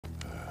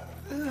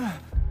Wait.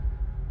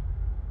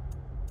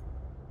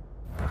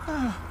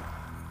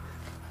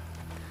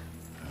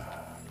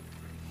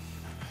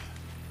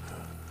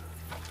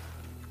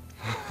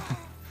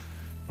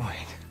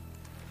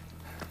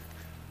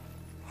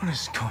 What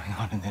is going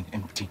on in that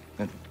empty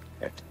little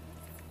head?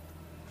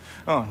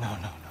 Oh, no.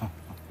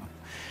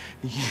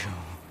 You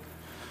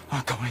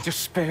are going to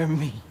spare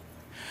me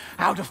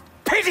out of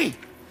pity!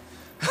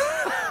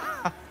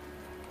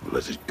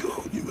 Let it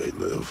go, you may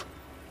live.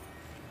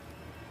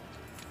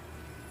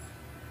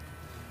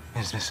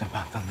 Is this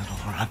about the little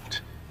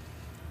runt?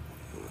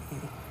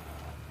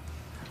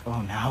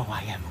 Oh, now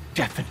I am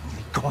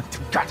definitely going to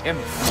gut him.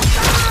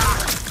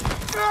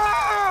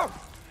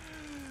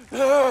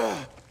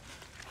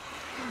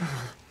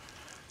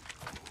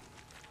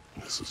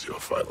 This is your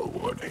final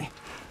warning.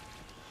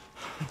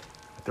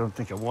 I don't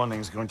think a warning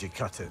is going to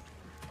cut it.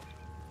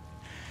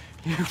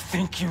 You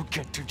think you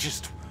get to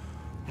just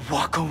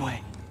walk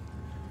away?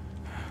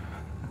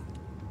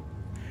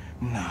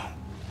 No.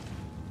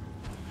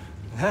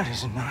 That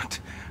is not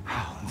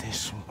how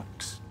this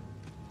works.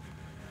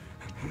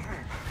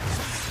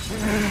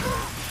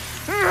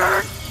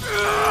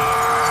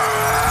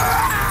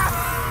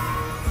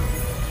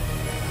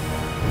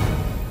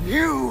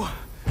 You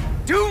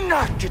do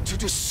not get to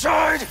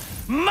decide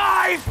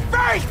my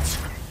fate!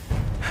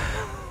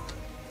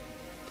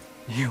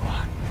 You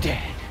are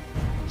dead,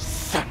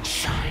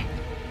 sunshine.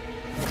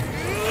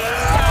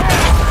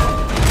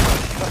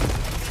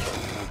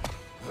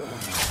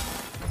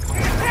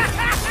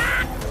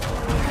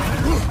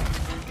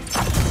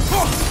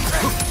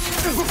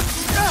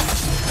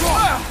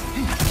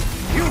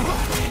 You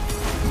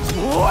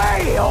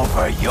way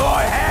over your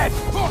head!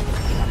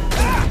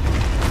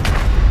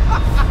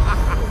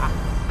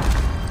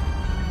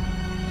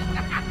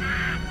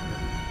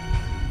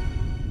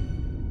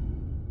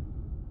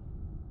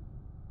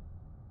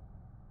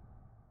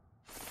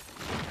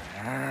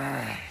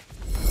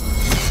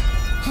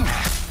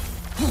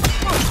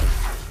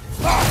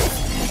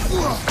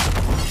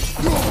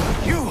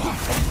 You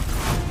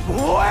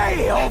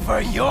way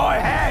over your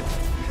head!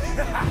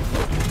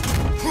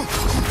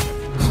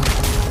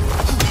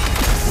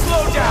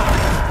 Slow down!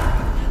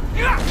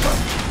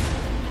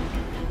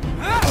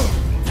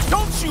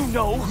 Don't you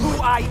know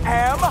who I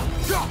am?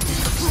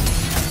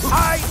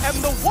 I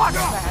am the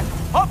Watchman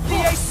of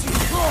PAC,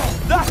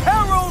 the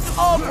Herald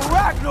of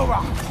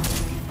Ragnarok!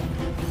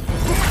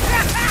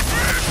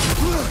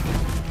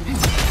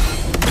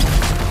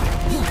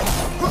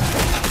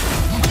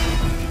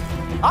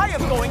 I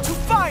am going to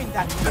find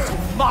that little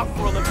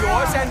mongrel of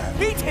yours and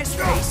beat his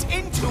face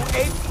into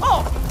a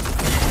pulp!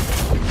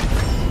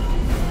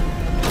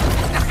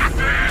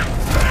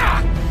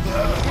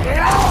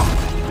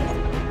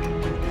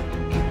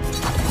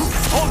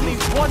 Only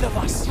one of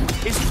us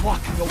is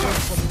walking away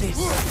from this.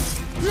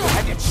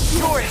 And it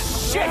sure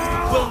as shit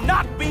will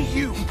not be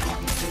you!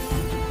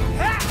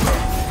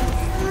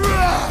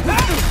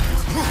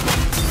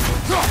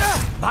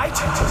 My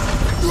turn!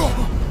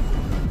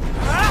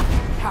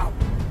 How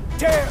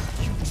dare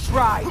you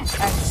try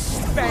and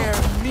spare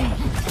me!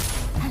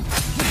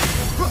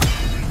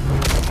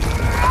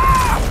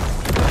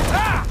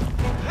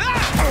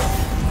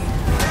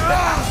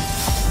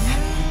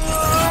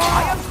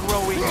 I am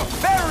growing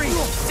very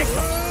sick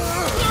of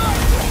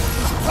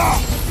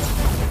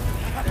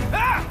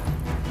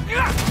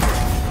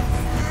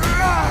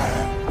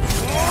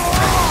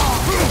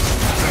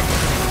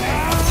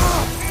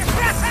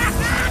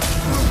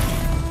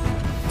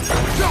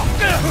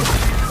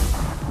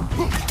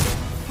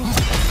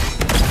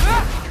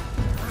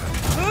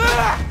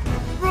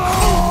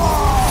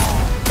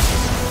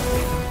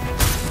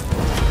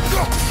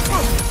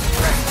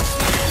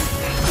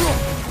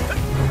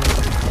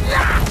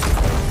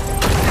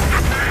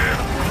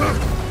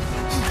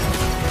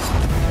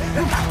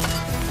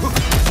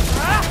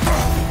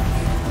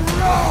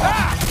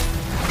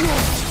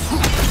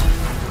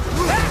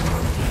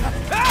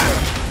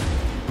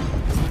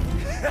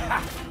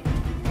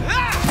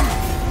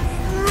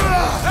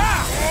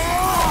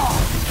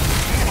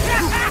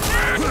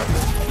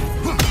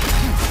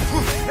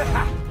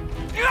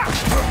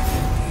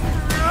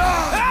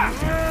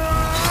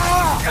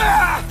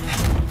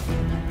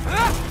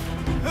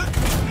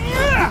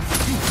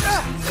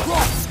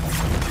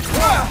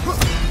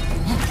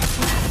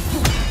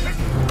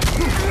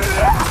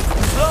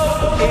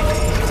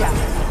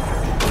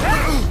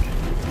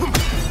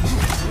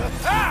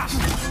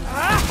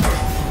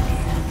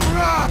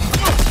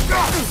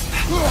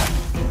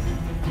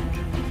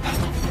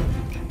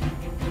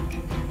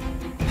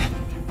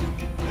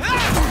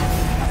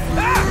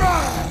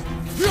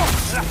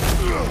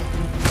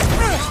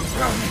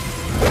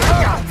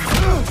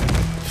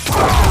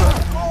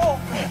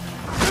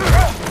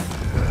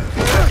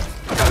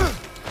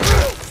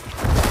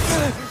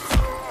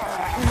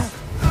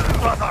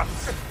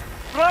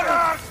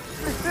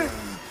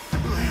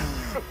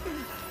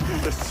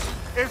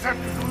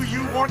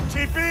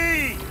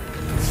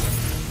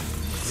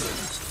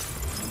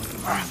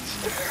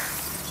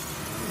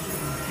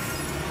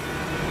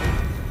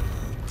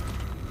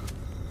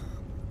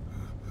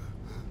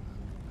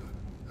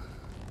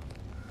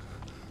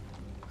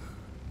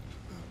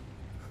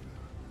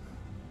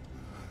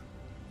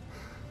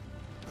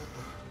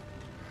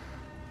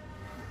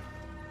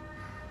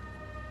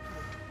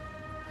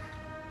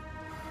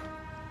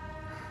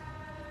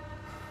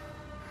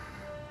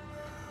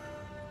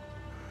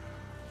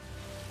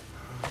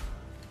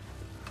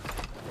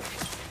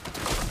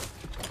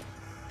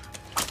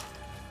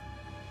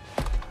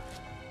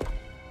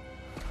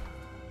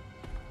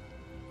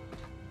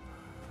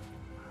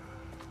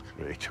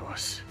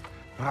Kratos.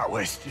 That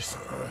was just...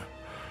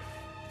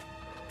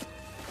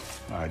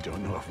 I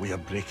don't know if we are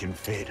breaking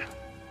fate,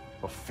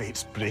 or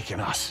fate's breaking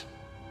us.